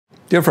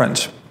Dear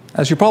friends,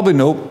 as you probably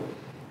know,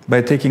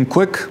 by taking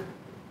quick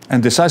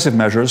and decisive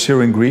measures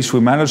here in Greece, we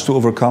managed to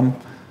overcome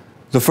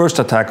the first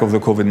attack of the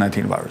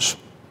COVID-19 virus.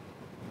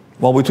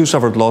 While we too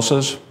suffered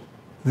losses,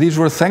 these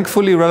were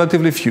thankfully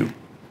relatively few,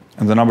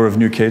 and the number of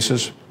new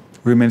cases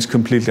remains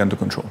completely under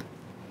control.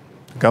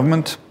 The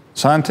government,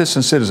 scientists,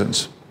 and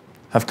citizens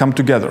have come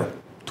together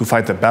to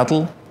fight the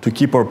battle to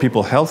keep our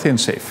people healthy and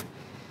safe.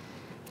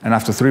 And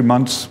after 3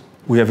 months,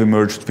 we have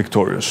emerged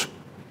victorious.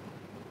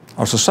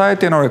 Our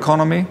society and our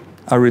economy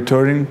are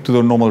returning to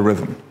their normal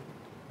rhythm.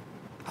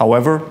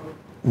 However,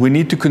 we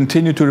need to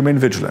continue to remain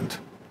vigilant.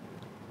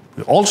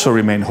 We also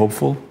remain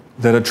hopeful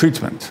that a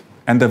treatment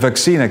and a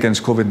vaccine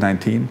against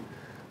COVID-19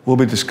 will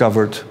be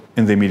discovered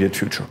in the immediate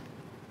future.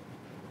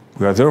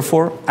 We are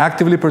therefore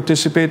actively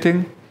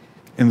participating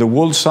in the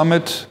World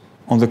Summit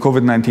on the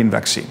COVID-19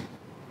 vaccine.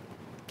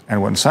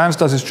 And when science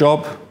does its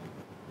job,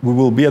 we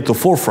will be at the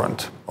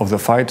forefront of the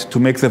fight to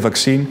make the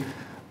vaccine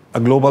a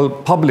global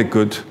public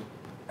good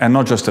and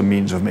not just a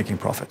means of making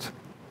profit.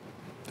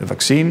 The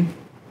vaccine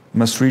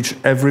must reach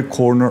every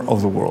corner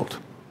of the world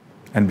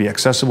and be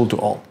accessible to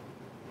all.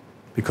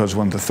 Because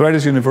when the threat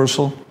is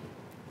universal,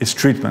 its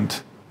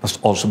treatment must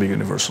also be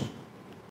universal.